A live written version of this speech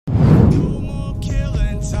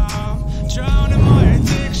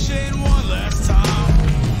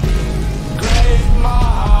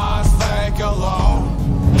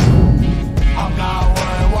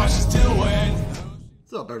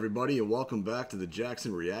everybody, and welcome back to the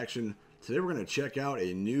Jackson Reaction. Today we're going to check out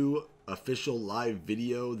a new official live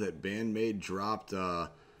video that BAND-MAID dropped a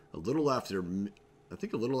little after 1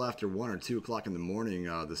 or 2 o'clock in the morning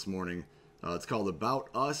this morning. It's called About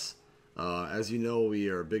Us. As you know, we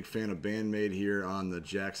are a big fan of BAND-MAID here on the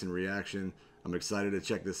Jackson Reaction. I'm excited to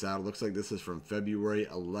check this out. It looks like this is from February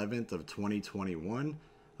 11th of 2021.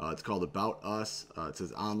 It's called About Us. It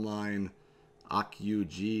says online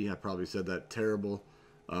AQG. I probably said that terrible.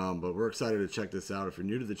 But we're excited to check this out. If you're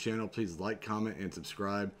new to the channel, please like, comment, and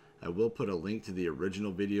subscribe. I will put a link to the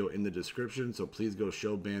original video in the description, so please go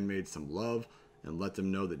show BAND-MAID some love and let them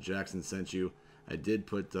know that Jackson sent you. I did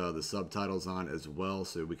put the subtitles on as well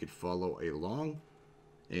so we could follow along.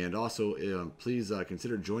 And also, please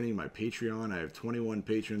consider joining my Patreon. I have 21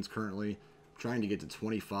 patrons currently. I'm trying to get to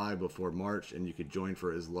 25 before March, and you could join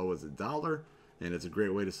for as low as $1. And it's a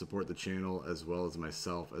great way to support the channel as well as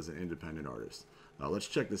myself as an independent artist. Let's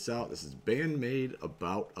check this out. This is BAND-MAID,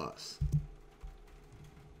 About Us.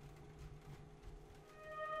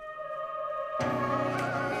 I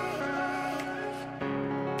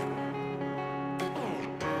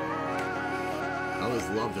always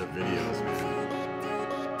love their videos, man.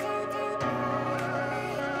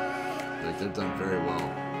 Like, they're done very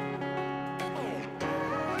well.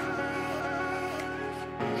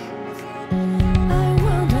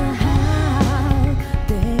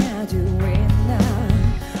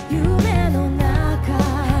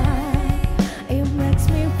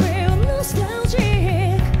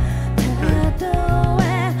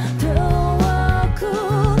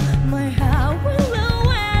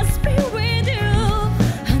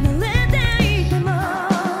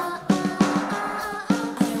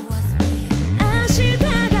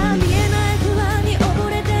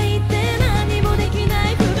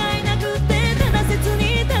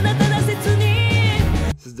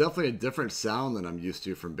 Definitely a different sound than I'm used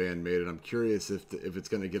to from BAND-MAID, and I'm curious if it's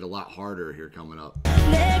going to get a lot harder here coming up.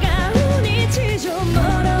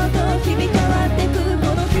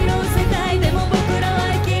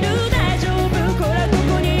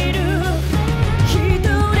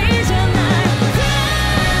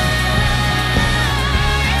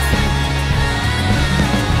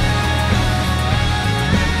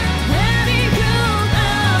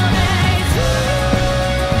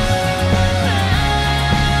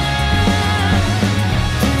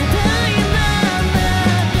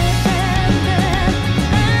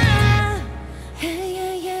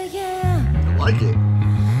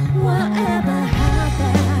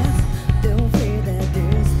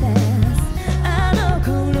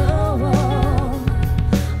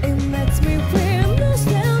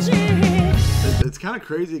 It's kind of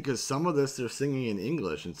crazy because some of this they're singing in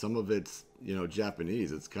English and some of it's, you know,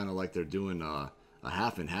 Japanese. It's kind of like they're doing a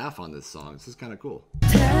half and half on this song. This is kind of cool.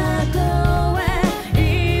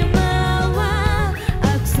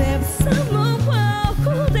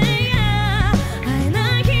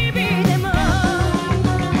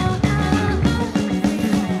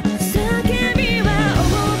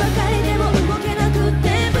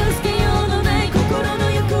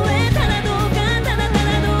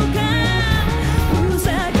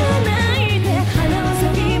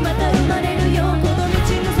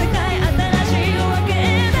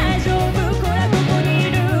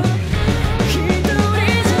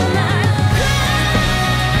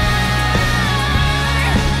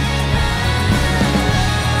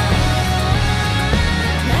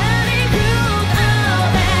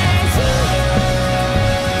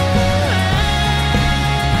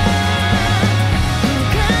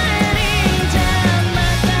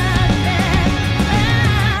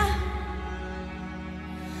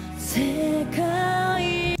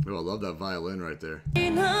 Oh, I love that violin right there.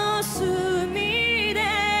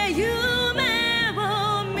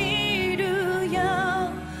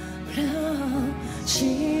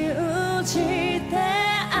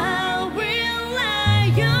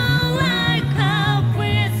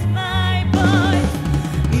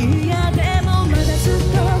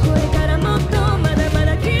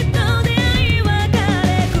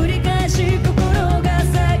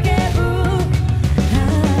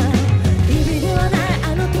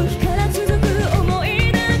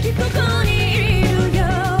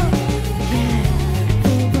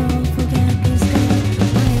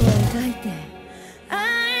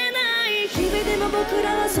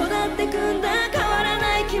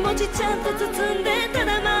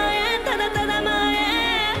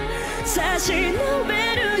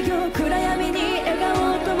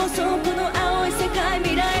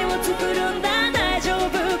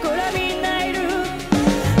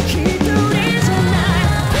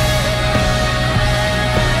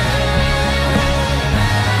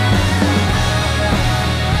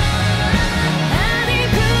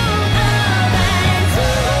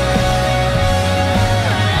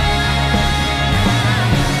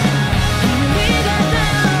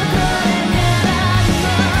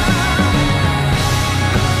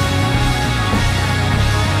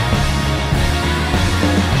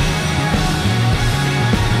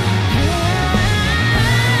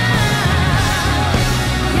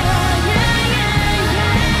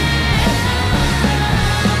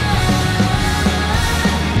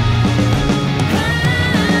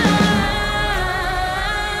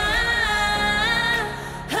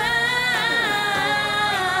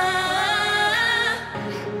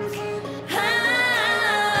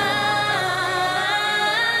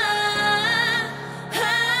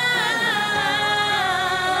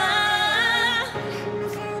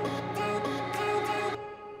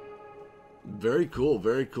 Very cool,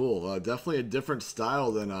 very cool. Definitely a different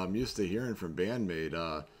style than I'm used to hearing from BAND-MAID.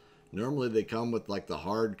 Normally they come with like the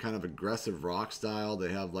hard kind of aggressive rock style.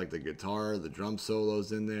 They have like the guitar, the drum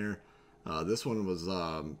solos in there. This one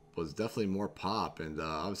was definitely more pop, and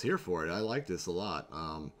I was here for it. I like this a lot.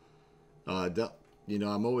 You know,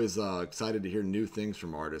 I'm always excited to hear new things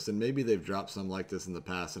from artists, and maybe they've dropped some like this in the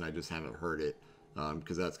past and I just haven't heard it,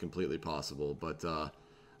 because that's completely possible. But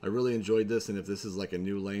I really enjoyed this, and if this is like a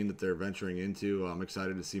new lane that they're venturing into, I'm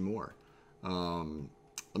excited to see more.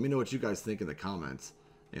 Let me know what you guys think in the comments.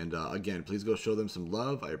 And again, please go show them some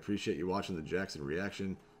love. I appreciate you watching the Jackson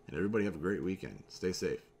Reaction, and everybody have a great weekend. Stay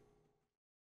safe.